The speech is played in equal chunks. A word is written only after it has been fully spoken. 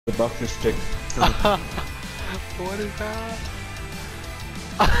The buff is stick. What is that?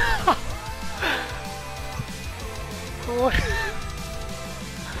 What?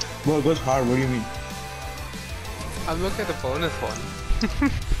 Well, it goes hard, what do you mean? I'm looking at the bonus one.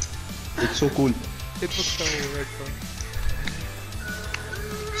 It's so cool. It looks so weird though.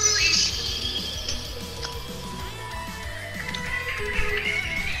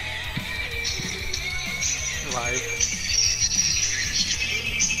 Like...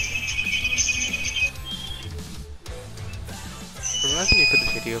 Imagine you could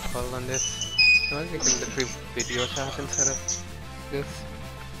video call on this. Imagine you could literally video chat instead of this.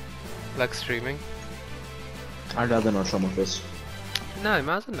 Like streaming. I'd rather not some of this. No,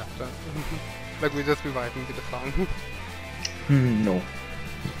 imagine that though. Like we just be vibing to the song. No.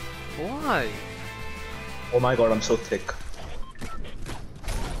 Why? Oh my god, I'm so thick.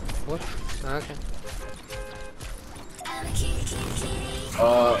 What? Okay.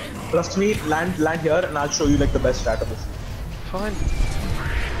 Trust me, land here and I'll show you like the best strat of this. Fine.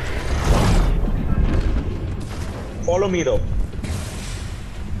 Follow me though.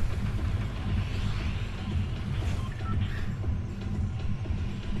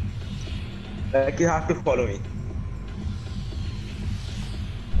 Like you have to follow me.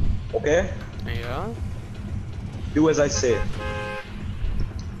 Okay? Yeah. Do as I say.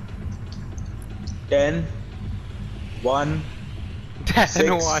 10, 1, 10 6,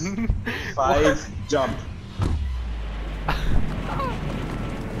 1. 5, jump.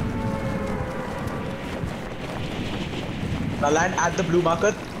 Now land at the blue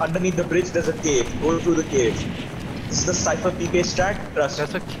marker. Underneath the bridge there's a cave. Go through the cave. This is the Cypher PK strat. Trust me.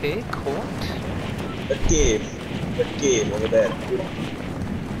 That's a cake? What? The cave. The cave over there.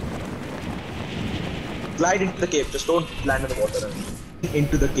 Glide into the cave. Just don't land in the water.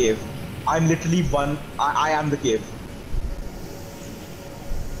 Into the cave. I'm literally one. I am the cave.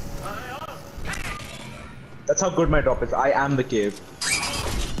 That's how good my drop is. I am the cave.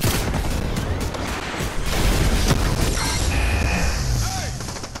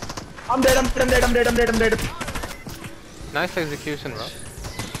 I'm dead, I'm dead, I'm dead, I'm dead, I'm dead, I'm dead. Nice execution, bro.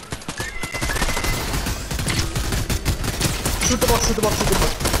 Shoot the box, shoot the box, shoot the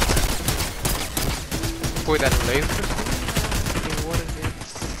box. Boy, that laser. What is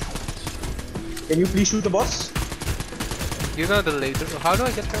it? Can you please shoot the boss? You know the laser. How do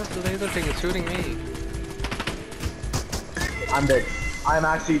I get past the laser thing? It's shooting me. I'm dead. I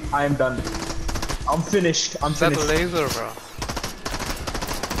am done. I'm finished. I'm That finished. laser, bro.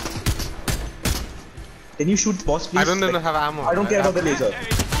 Can you shoot the boss, please? I don't even have ammo. I don't care about the laser.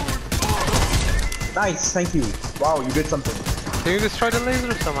 Nice, thank you. Wow, you did something. Can you destroy the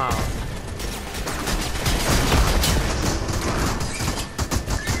laser somehow?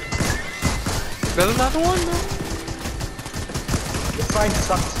 There's another one, though. It's fine.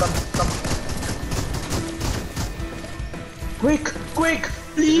 Stop. Quick,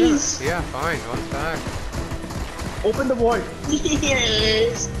 please. Yeah, fine. One sec. Open the vault.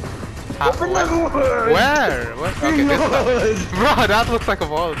 Yes. Open the Where? vault. Where? Okay, this one. Yes. Bro, that looks like a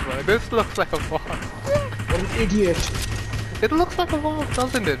vault, bro. This looks like a vault. What an idiot. It looks like a vault,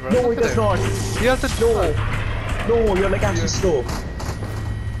 doesn't it, bro? No, Look it at does not. Yes, it does. No, you're like actually slow.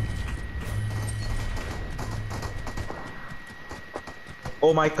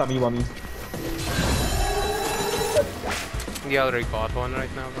 Oh my cummy mummy. You already got one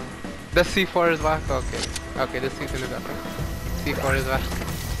right now, bro. The C4 is back? Okay. Okay, the C4 is back. C4 is back.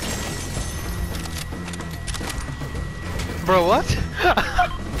 Bro, what?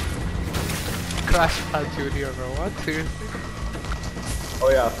 Crash Pad Junior, bro. What? Seriously? Oh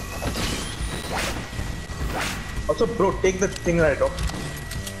yeah. Also, bro, take the thing right off.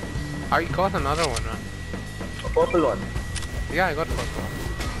 I got another one, right? A purple one. Yeah, I got purple.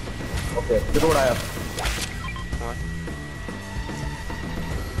 Okay, this is what I have. What?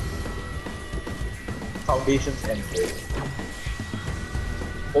 Foundations and Grade.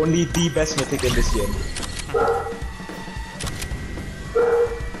 Only the best mythic in this game.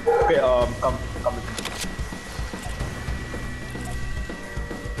 Okay, come with me.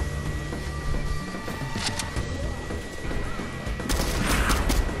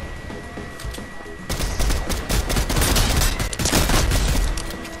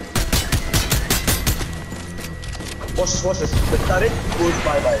 Watch this. The turret goes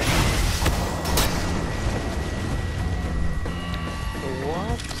bye-bye.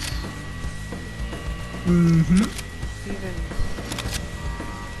 What? Mm-hmm. Even...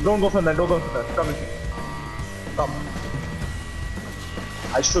 Don't go from there, Come with me. Come.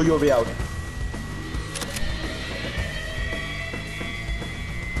 I'll show you a way out.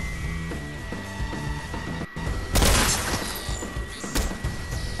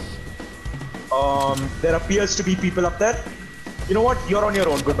 There appears to be people up there. You know what? You're on your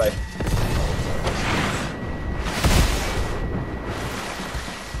own. Goodbye.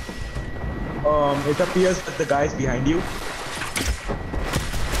 It appears that the guy is behind you.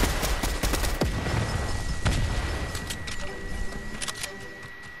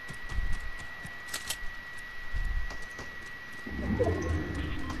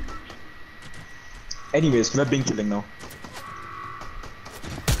 Anyways, we're being killing now.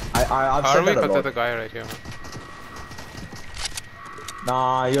 I've said that a lot. There's a guy right here.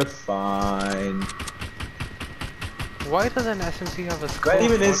 Nah, you're fine. Why does an SMG have a scope? Where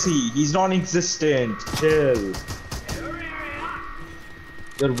even is he? He's non-existent. Chill.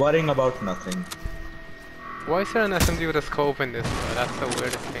 You're worrying about nothing. Why is there an SMG with a scope in this? That's the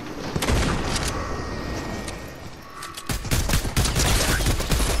weirdest thing.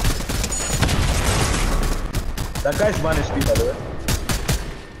 That guy's 1 HP, by the way.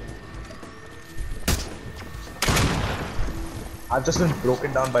 I've just been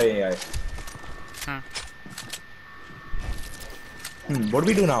broken down by AI. What do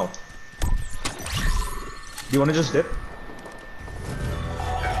we do now? Do you want to just dip?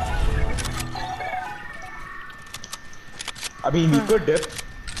 I mean, we could dip.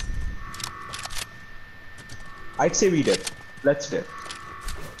 I'd say we dip. Let's dip.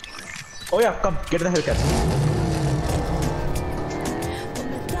 Oh yeah, come, get in the Hellcat.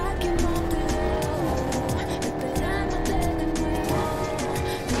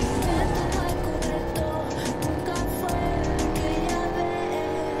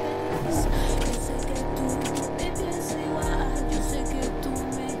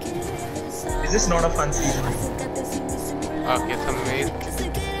 Is this not a fun season? Okay, it's amazing.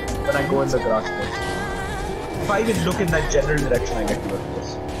 When I go in the grass place. If I even look in that general direction, I get to it.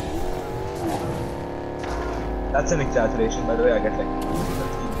 Yes. That's an exaggeration, by the way. I get like.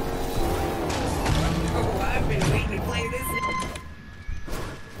 Oh, I've been waiting to play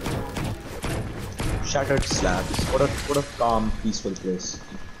this. Shattered slabs. What a calm, peaceful place.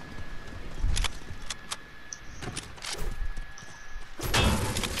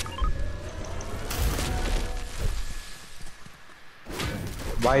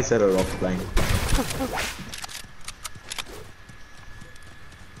 Why is there a rock flying?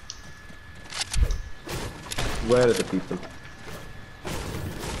 Where are the people?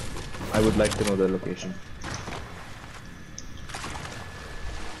 I would like to know their location.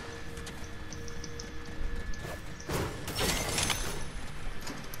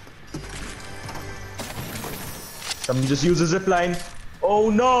 Someone just use a zip line. Oh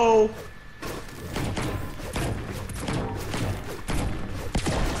no!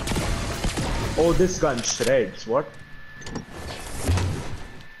 Oh, this gun shreds. What?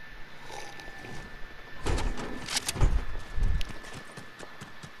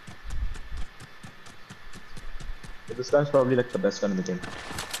 But this gun's probably like the best gun in the game.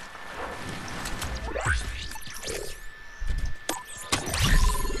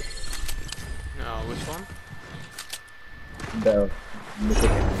 Which one? The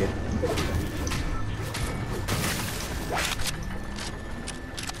mythic gate.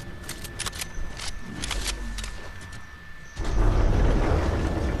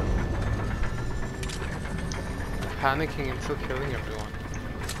 Panicking and still killing everyone.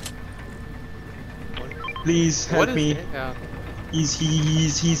 Please help me. Yeah. He's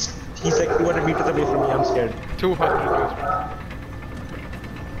like 200 meters away from me. I'm scared. 200 meters.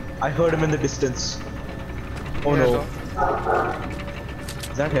 I heard him in the distance. Oh Yeah, no.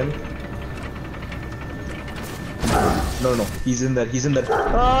 Is that him? No. He's in there.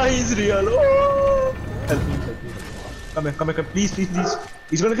 Ah, he's real. Oh! Help me. Come here. Please.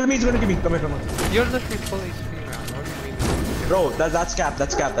 He's gonna kill me. Come here. Come on. You're literally full HP, man. What do you mean? Bro, that's cap.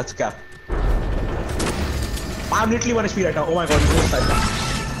 I'm literally 1 HP right now. Oh my god, he's so excited.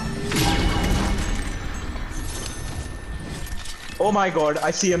 Oh my god,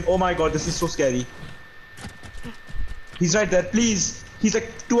 I see him. Oh my god, this is so scary. He's right there, please. He's like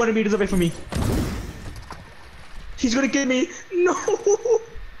 200 meters away from me. He's gonna kill me. No.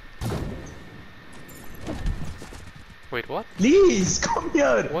 Wait, what? Please, come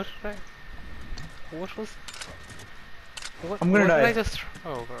here. What was... I'm gonna die. What did I just...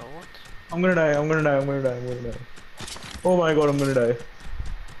 Oh, bro, what? I'm gonna die. Oh my god, I'm gonna die.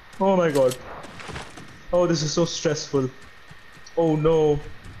 Oh my god. Oh, this is so stressful. Oh no.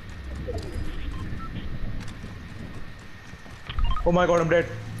 Oh my god, I'm dead.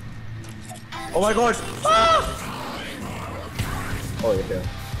 Oh my god. Ah! Oh,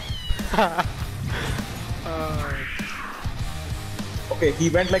 yeah. Okay, he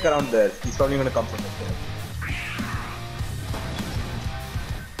went like around there. He's probably gonna come from there.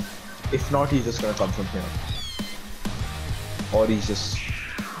 If not, he's just gonna come from here. Or he's just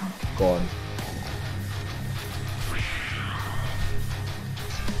gone.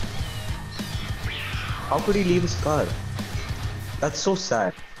 How could he leave his car? That's so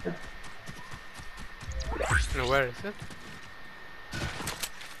sad. No, where is it?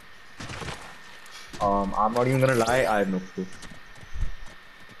 I'm not even gonna lie, I have no clue.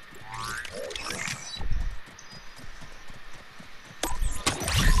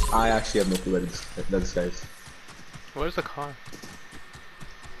 I actually have no clue where this guy is. Where's the car?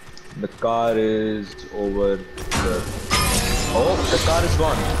 The car is over there. Oh, the car is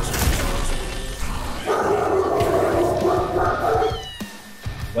gone.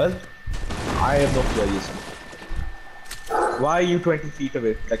 Well, I have no clue where he is. Why are you 20 feet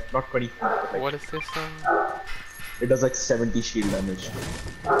away? Like, not 20 feet. But like, What is this? it does like 70 shield damage.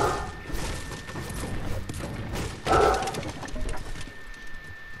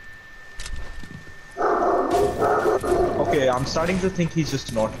 Okay, I'm starting to think he's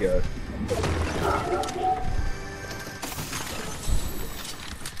just not here.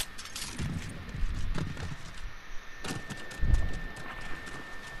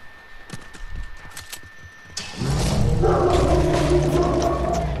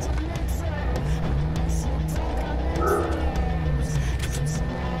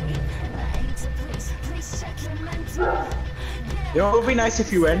 You know, it would be nice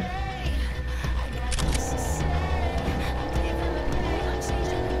if you went.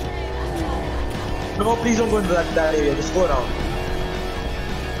 No, please don't go into that area. Just go around.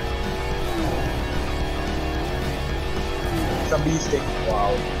 Somebody's taking.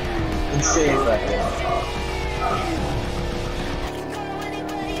 Wow. Insane right there.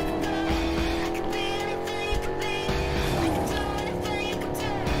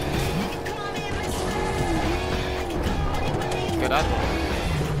 Get out.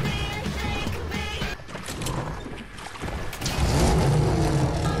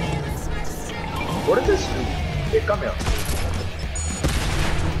 What is this do? Hey, come here.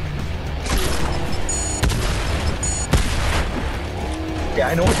 Okay,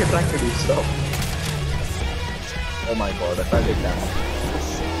 I know what you're trying to do, stop. Oh my god, I can't take that.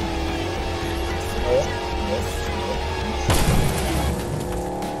 No.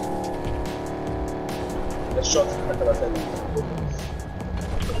 The shots in front of us.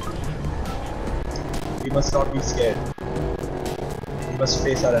 We must not be scared. We must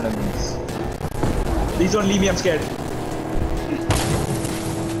face our enemies. Please don't leave me, I'm scared.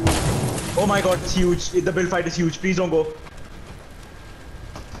 Oh my god, it's huge. The build fight is huge. Please don't go.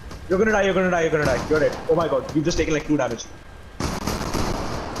 You're gonna die, you're gonna die, you're gonna die. You're dead. Oh my god, you've just taken like 2 damage.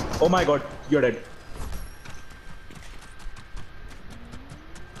 Oh my god, you're dead.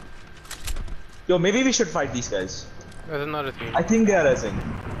 Yo, maybe we should fight these guys. There's another team. I think they are resing.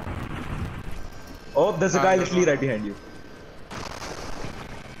 Oh, there's a guy literally right behind you.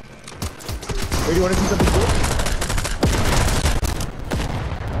 Wait, you wanna see something cool?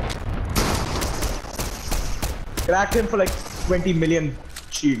 Cracked him for like 20 million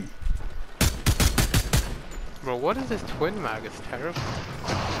shield. Bro, what is this twin mag? It's terrible.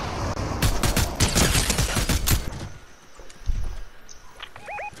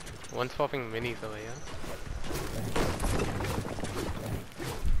 One swapping minis away, yeah?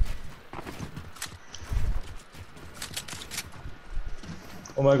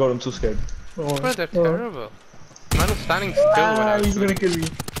 Oh my god, I'm so scared. Oh, Bro, they're terrible. Man was standing still when I was he's gonna shooting. kill me.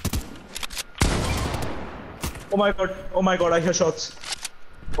 Oh my god, I hear shots.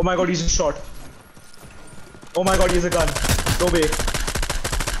 Oh my god, he's just shot. Oh my god, he has a gun. No way.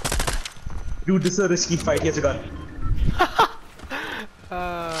 Dude, this is a risky fight, he has a gun.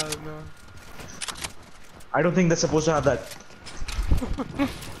 No. I don't think they're supposed to have that.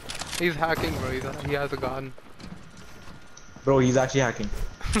 He's hacking, bro. He has a gun. Bro, he's actually hacking.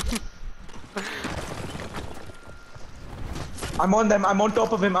 I'm on them, I'm on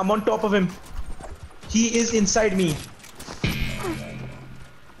top of him, I'm on top of him. He is inside me.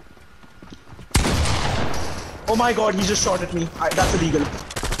 Oh my god, he just shot at me. That's illegal.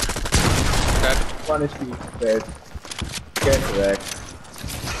 Dead. 1 HP. Dead. Get wrecked.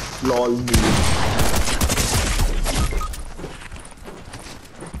 Lol me.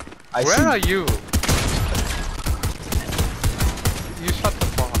 Where are you? You shot the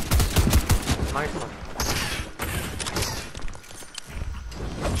bomb. Nice one.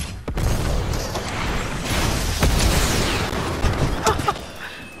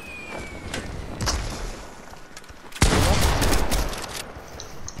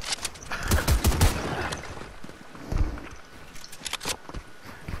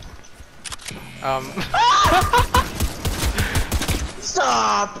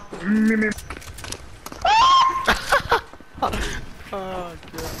 Stop! up. Oh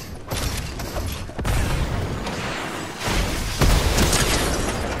god.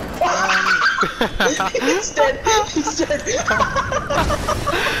 He's dead. He's dead.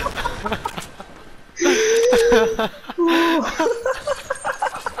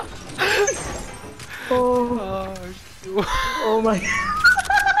 Oh, oh my.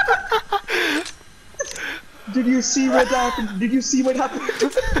 Did you see what happened? Did you see what happened?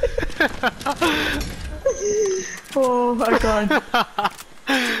 Oh, I can't.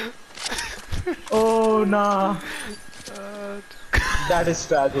 Oh, nah. That is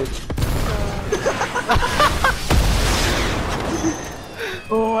tragic.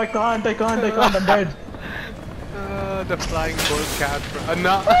 Oh, I can't, I'm dead. The flying gold cat, bro.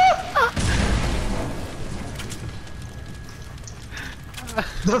 No.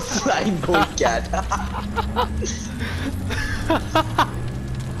 The flying gold cat.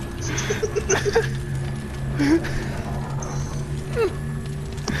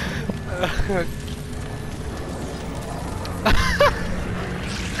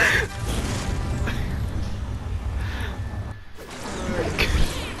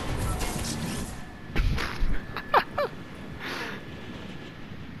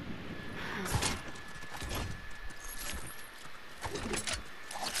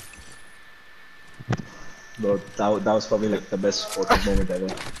 Bro, that was probably like the best Fortnite moment ever.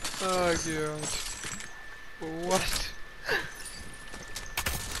 Oh god. What?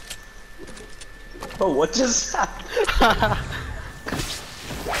 Oh, what just happened?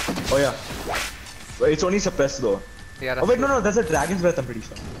 Oh yeah. Wait, it's only suppressed though. Yeah, Oh wait, no, that's a dragon's breath, I'm pretty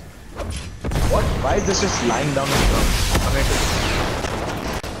sure. What? Why is this just lying down on the ground?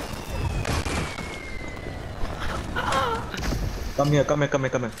 Come here.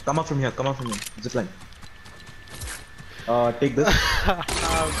 Come up from here, Zip line. Take this.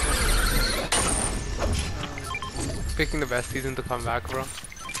 Picking the best season to come back, bro.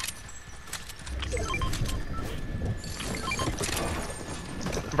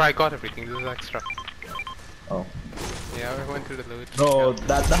 Bro, I got everything, this is extra. Oh. Yeah, we went to the loot. No,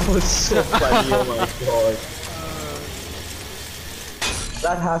 Yeah. that was so funny, oh my god.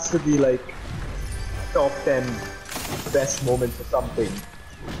 That has to be like top 10 best moments or something.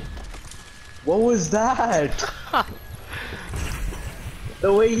 What was that?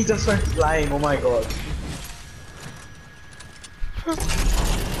 The way he just went flying, oh my god.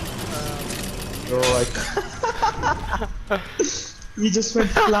 Oh, he just went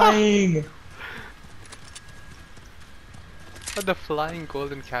flying. But the flying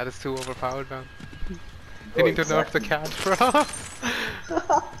golden cat is too overpowered, man. They Oh, need to nerf the cat, bro.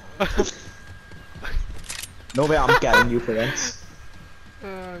 No way, I'm carrying you for once.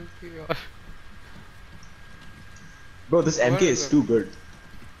 Oh god. Bro, this MK What is is it? too good.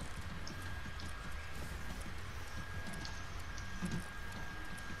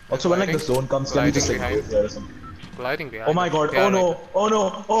 Also, when like the zone comes, can we just like Gliding go there or something? Gliding behind Oh my us. god, Yeah, oh like no, oh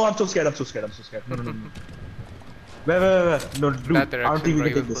no, oh I'm so scared. No. Where? No, dude, that I don't direction think we where can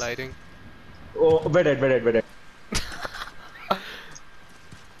he take was this. gliding. Oh, we're dead.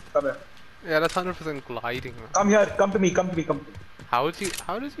 Come here. Yeah, that's 100% gliding, man. Come to me. How did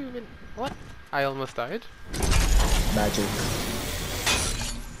you even... What? I almost died? Magic.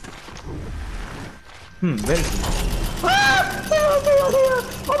 Where is he?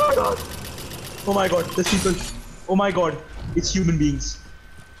 Oh my god, there's people. Oh my god, it's human beings.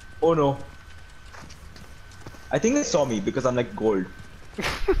 Oh no. I think they saw me because I'm like gold.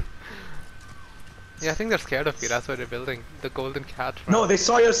 Yeah, I think they're scared of you, that's why they're building. The golden cat. No, they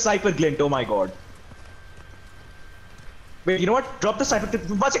saw your sniper glint, oh my god. Wait, you know what? Drop the sniper tip.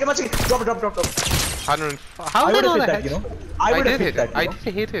 One second. Drop. 100... How I did would all have hit that that, you head- know? I would have hit that, I you know?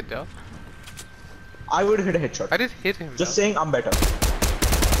 did hit it, though. I would have hit a headshot. I did hit him, Just though. saying, I'm better.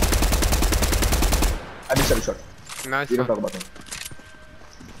 I missed every shot. Nice We don't talk one. about him.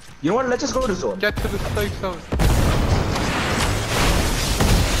 You know what? Let's just go to the zone. Get to the safe zone.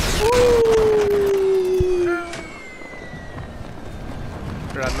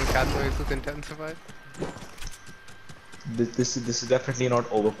 Random cat noise is intensified. This is definitely not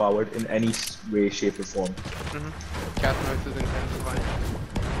overpowered in any way, shape, or form. Cat noise is intensifying.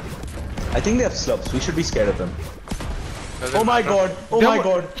 I think they have slubs. We should be scared of them. Doesn't Oh my matter. god! Oh There my were-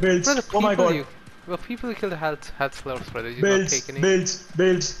 god! Builds! Brother, Oh my people god! you- Well, people who killed had slurps, brother. You not take any.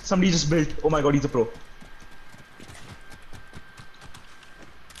 Builds! Somebody just built. Oh my god, he's a pro.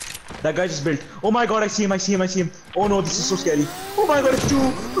 That guy just built. Oh my god, I see him. Oh no, this is so scary. Oh my god, it's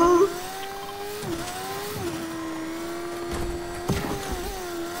two!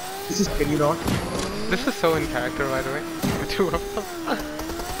 This is, can you not? This is so in character, by the way. The two of them.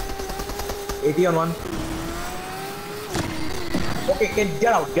 80 on one. Okay,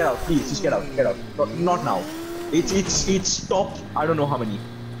 get out, please, just get out. Not now. It's top. I don't know how many.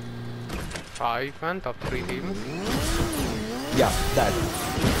 5 man, top 3 teams. Yeah, that.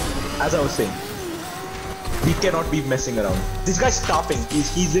 As I was saying, we cannot be messing around. This guy's stopping.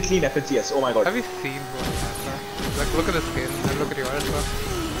 He's literally in FNCS. Oh my god. Have you seen what? Like, look at the skin and look at yours. Bro.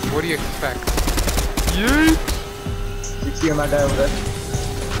 What do you expect? Yeet! 60 on that guy over there.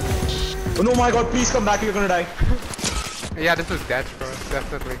 Oh no, my god! Please come back. You're gonna die. Yeah, this is dead, bro.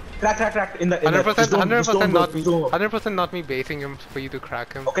 Definitely. Crack. In the 100% not me baiting him for you to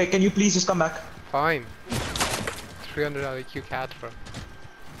crack him. Okay, can you please just come back? Fine. 300 IQ cat, bro.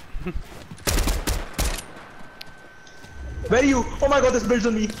 Where are you? Oh my god, this builds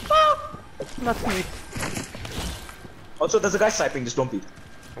on me. Ah! That's me. Also, there's a guy sniping. Just don't peek.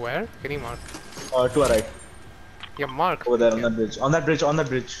 Where? Can you mark? To our right. Yeah, mark. Over there on that bridge. On that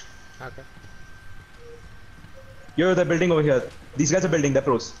bridge. Okay. Yo, they're building over here. These guys are building. They're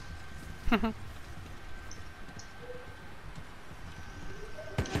pros. 1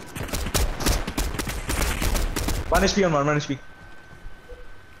 HP on 1 HP.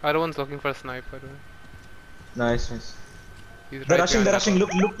 Other one's looking for a snipe, by the way. Nice. He's They're right rushing. behind that one.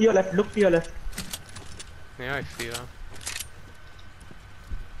 Look to your left. Yeah, I see that.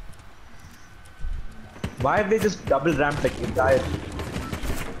 Why have they just double ramped like entire?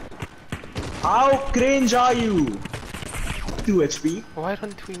 How cringe are you? 2 HP. Why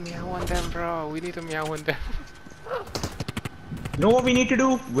don't we meow on them, bro? We need to meow on them. You know what we need to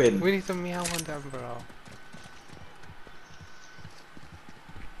do? Win. We need to meow on them, bro.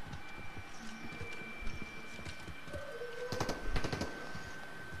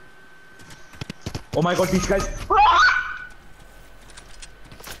 Oh my god, these guys.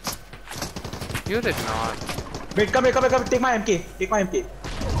 You did not. Wait, come here. Take my MK.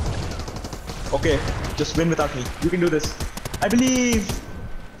 Okay, just win without me. You can do this. I believe.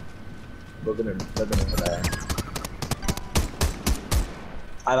 Let them know that I am.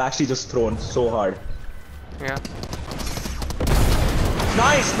 I've actually just thrown so hard. Yeah.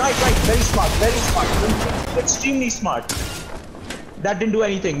 Nice. Very smart. Extremely smart. That didn't do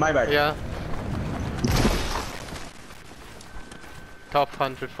anything. My bad. Yeah. Top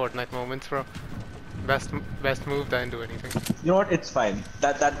 100 Fortnite moments, bro. Best move, didn't do anything. You know what? It's fine.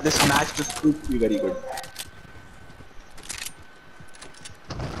 This match just proved to be very good.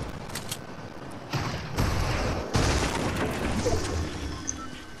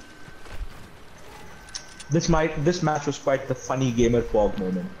 This match was quite the funny gamer fog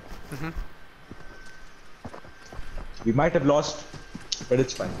moment. We might have lost, but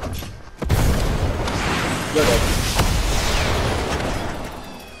it's fine. You're dead.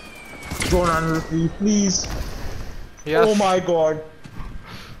 Drone under me, please. Yes. Oh my god.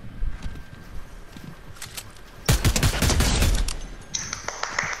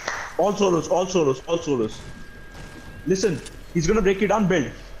 All solos. Listen, he's gonna break you down,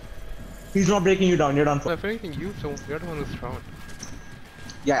 build. He's not breaking you down, you're done for. If anything, you're the one who's thrown.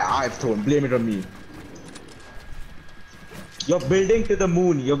 Yeah, I've thrown, blame it on me. You're building to the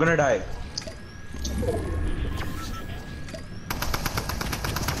moon, you're gonna die.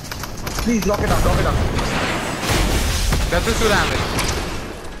 Please lock it up. That's just 2 damage.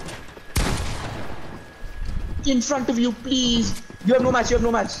 In front of you, please. You have no match.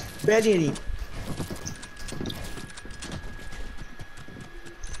 Barely any.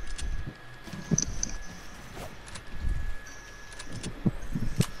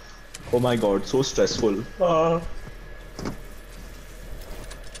 Oh my god, so stressful.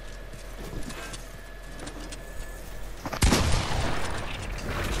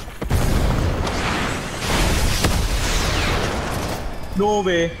 No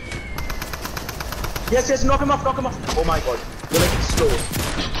way. Yes, knock him off. Oh my god, you're like slow.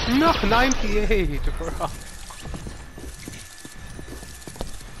 No, 98, bro.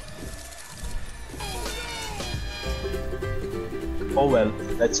 Oh well,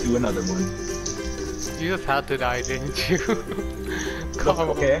 let's do another one. You just had to die, didn't you? Come on.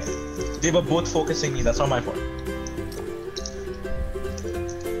 Okay, they were both focusing me, that's not my fault.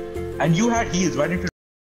 And you had heals, why didn't you